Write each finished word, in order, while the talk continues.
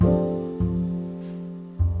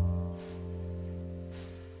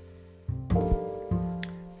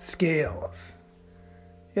scales.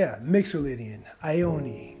 Yeah, Mixolydian,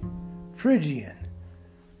 Ionian, Phrygian,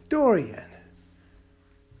 Dorian,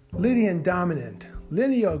 Lydian dominant,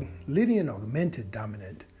 Lydian augmented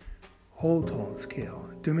dominant, whole tone scale,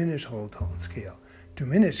 diminished whole tone scale,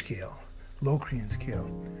 diminished scale, Locrian scale.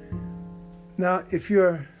 Now, if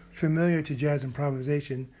you're familiar to jazz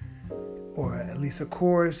improvisation, or at least a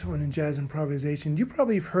course on jazz improvisation, you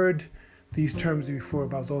probably have heard these terms before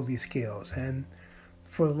about all these scales. And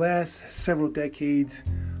for the last several decades,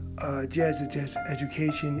 jazz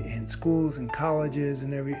education in schools and colleges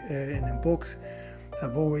and in books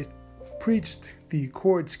have always preached the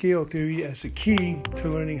chord scale theory as the key to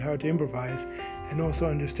learning how to improvise and also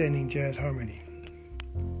understanding jazz harmony.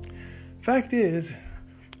 Fact is,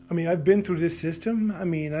 I've been through this system.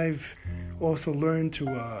 I've also learned to,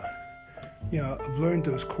 I've learned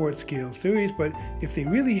those chord scale theories, but if they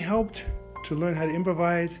really helped to learn how to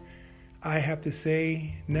improvise, I have to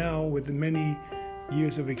say now, with the many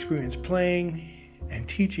years of experience playing and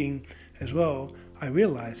teaching as well, I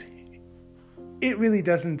realize it really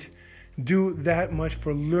doesn't do that much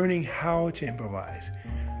for learning how to improvise.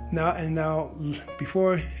 Now,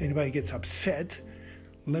 before anybody gets upset,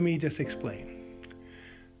 let me just explain.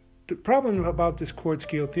 The problem about this chord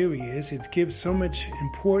scale theory is it gives so much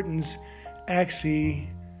importance actually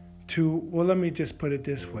to, well, let me just put it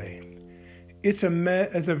this way. It's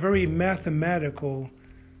a very mathematical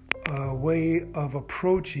way of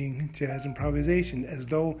approaching jazz improvisation, as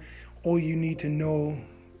though all you need to know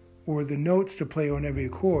were the notes to play on every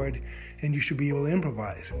chord, and you should be able to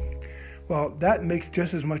improvise. Well, that makes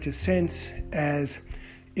just as much sense as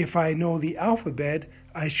if I know the alphabet,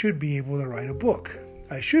 I should be able to write a book.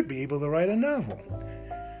 I should be able to write a novel.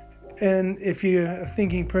 And if you're a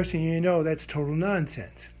thinking person, you know that's total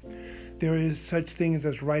nonsense. There is such things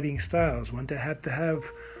as writing styles. One to have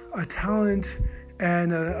a talent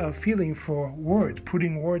and a feeling for words,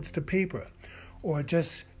 putting words to paper. Or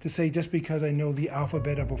just to say, just because I know the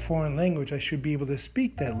alphabet of a foreign language, I should be able to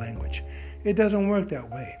speak that language. It doesn't work that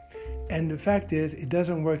way. And the fact is, it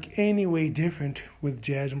doesn't work any way different with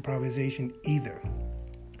jazz improvisation either.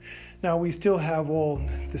 Now, we still have all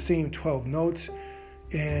the same 12 notes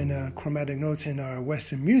and chromatic notes in our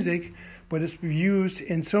Western music, but it's used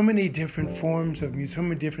in so many different forms of music, so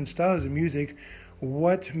many different styles of music.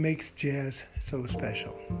 What makes jazz so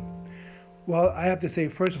special? Well, I have to say,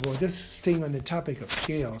 first of all, just staying on the topic of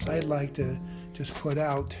scales, I'd like to just put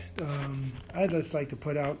out,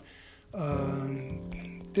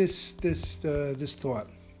 this thought.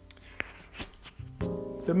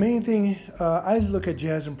 The main thing, I look at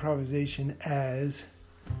jazz improvisation as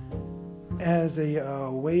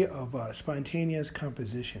a way of spontaneous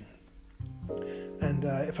composition. And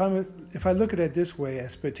if I look at it this way,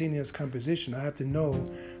 as spontaneous composition, I have to know,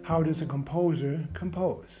 how does a composer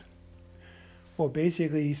compose? Well,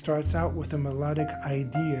 basically, he starts out with a melodic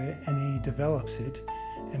idea and he develops it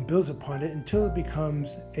and builds upon it until it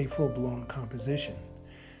becomes a full-blown composition,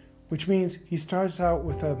 which means he starts out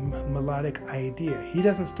with a melodic idea. He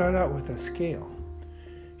doesn't start out with a scale.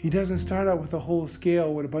 He doesn't start out with a whole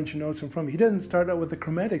scale with a bunch of notes in front of him. He doesn't start out with a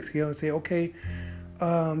chromatic scale and say, okay,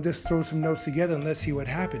 just throw some notes together and let's see what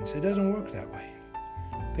happens. It doesn't work that way.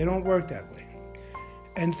 They don't work that way.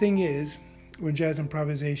 And the thing is, when jazz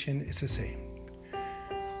improvisation, it's the same.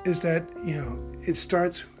 Is that, it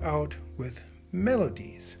starts out with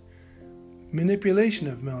melodies, manipulation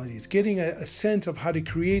of melodies, getting a sense of how to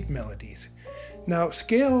create melodies. Now,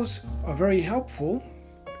 scales are very helpful,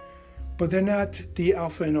 but they're not the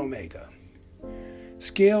alpha and omega.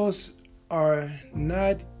 Scales are in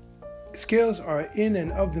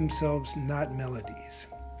and of themselves not melodies.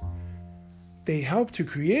 They help to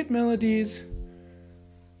create melodies.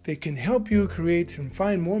 They can help you create and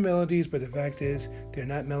find more melodies, but the fact is, they're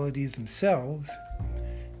not melodies themselves,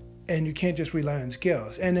 and you can't just rely on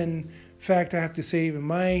scales. And in fact, I have to say, in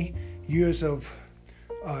my years of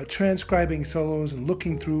transcribing solos and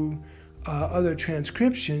looking through other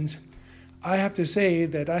transcriptions, I have to say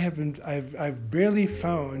that I've barely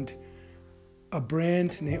found a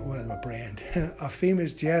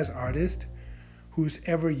famous jazz artist who's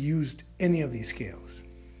ever used any of these scales.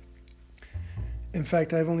 In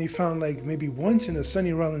fact, I've only found maybe once in a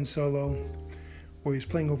Sonny Rollins solo where he's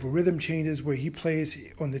playing over rhythm changes, where he plays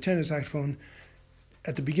on the tenor saxophone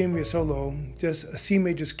at the beginning of a solo, just a C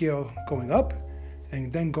major scale going up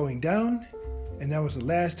and then going down, and that was the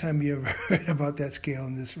last time you ever heard about that scale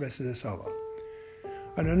in this rest of the solo.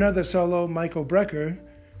 On another solo, Michael Brecker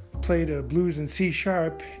played a blues in C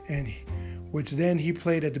sharp, which then he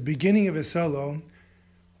played at the beginning of his solo.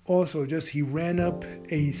 Also, he ran up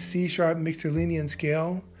a C sharp Mixolydian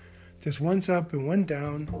scale just one's up and one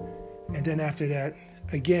down, and then after that,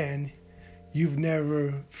 again, you've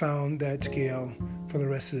never found that scale for the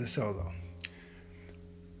rest of the solo.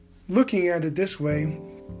 Looking at it this way,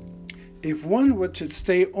 if one were to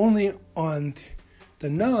stay only on the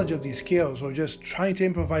knowledge of these scales or just trying to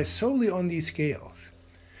improvise solely on these scales,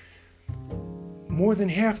 more than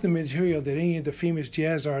half the material that any of the famous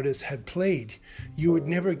jazz artists had played, you would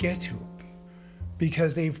never get to,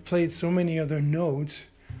 because they've played so many other notes,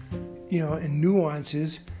 and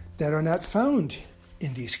nuances that are not found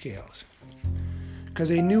in these scales. Because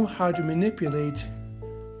they knew how to manipulate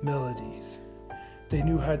melodies. They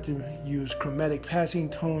knew how to use chromatic passing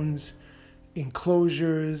tones,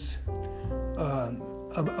 enclosures,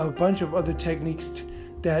 a bunch of other techniques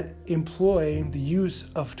that employ the use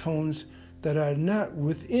of tones that are not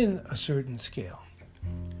within a certain scale.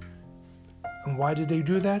 And why did they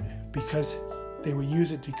do that? Because they would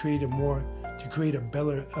use it to create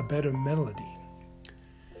a better melody.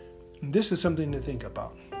 And this is something to think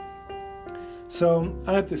about. So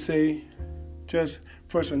I have to say, just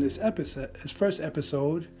first on this first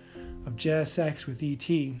episode of Jazz Sax with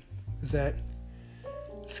E.T., is that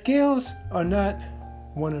scales are not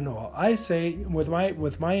one and all. I say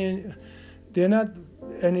they're not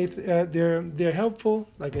any. They're helpful.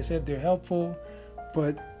 Like I said, they're helpful,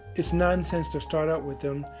 but it's nonsense to start out with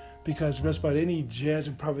them, because just about any jazz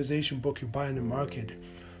improvisation book you buy in the market,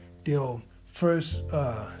 they'll first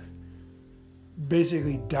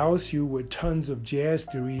basically douse you with tons of jazz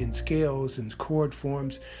theory and scales and chord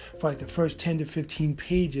forms for like the first 10 to 15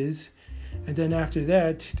 pages. And then after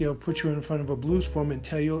that, they'll put you in front of a blues form and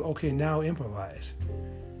tell you, okay, now improvise.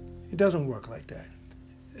 It doesn't work like that.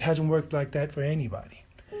 It hasn't worked like that for anybody.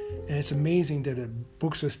 And it's amazing that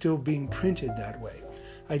books are still being printed that way.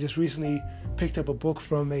 I just recently picked up a book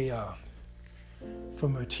from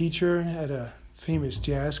a teacher at a famous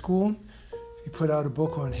jazz school. He put out a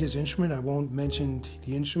book on his instrument. I won't mention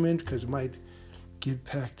the instrument because it might get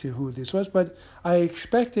back to who this was. But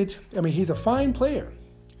he's a fine player.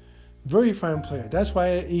 Very fine player. That's why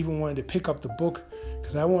I even wanted to pick up the book,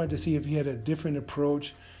 because I wanted to see if he had a different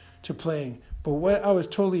approach to playing. But I was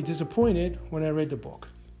totally disappointed when I read the book.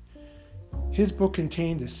 His book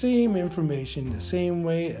contained the same information, the same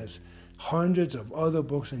way as hundreds of other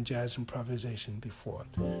books in jazz improvisation before,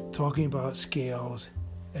 talking about scales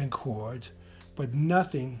and chords, but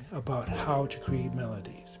nothing about how to create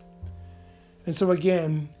melodies. And so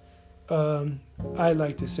again, I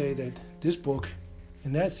like to say that this book,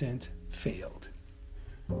 in that sense, failed,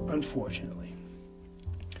 unfortunately.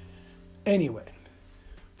 Anyway,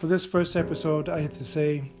 for this first episode, I have to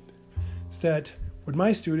say that with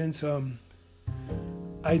my students,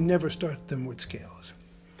 I never start them with scales.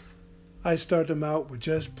 I start them out with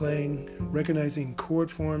just playing, recognizing chord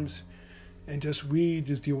forms, and just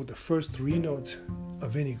deal with the first three notes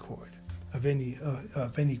of any chord, of any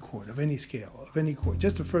scale, of any chord.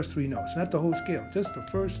 Just the first three notes, not the whole scale, just the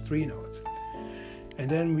first three notes. And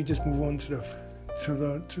then we just move on to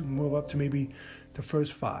move up to maybe the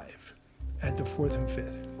first five at the fourth and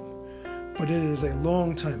fifth. But it is a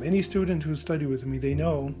long time. Any student who studied with me, they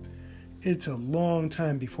know it's a long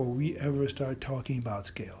time before we ever start talking about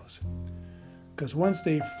scales. Because once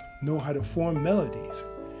they know how to form melodies,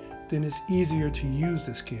 then it's easier to use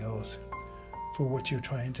the scales for what you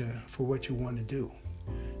want to do.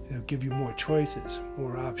 It'll give you more choices,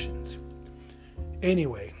 more options.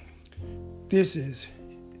 Anyway, this is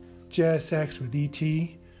Jazz Sax with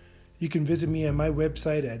E.T. You can visit me on my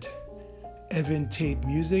website at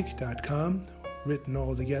evantatemusic.com, written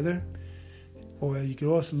all together. Or you can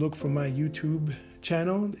also look for my YouTube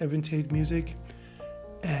channel, Evan Tate Music.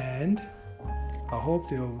 And I hope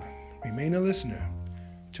they'll remain a listener.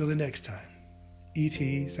 Till the next time,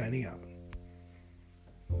 E.T. signing out.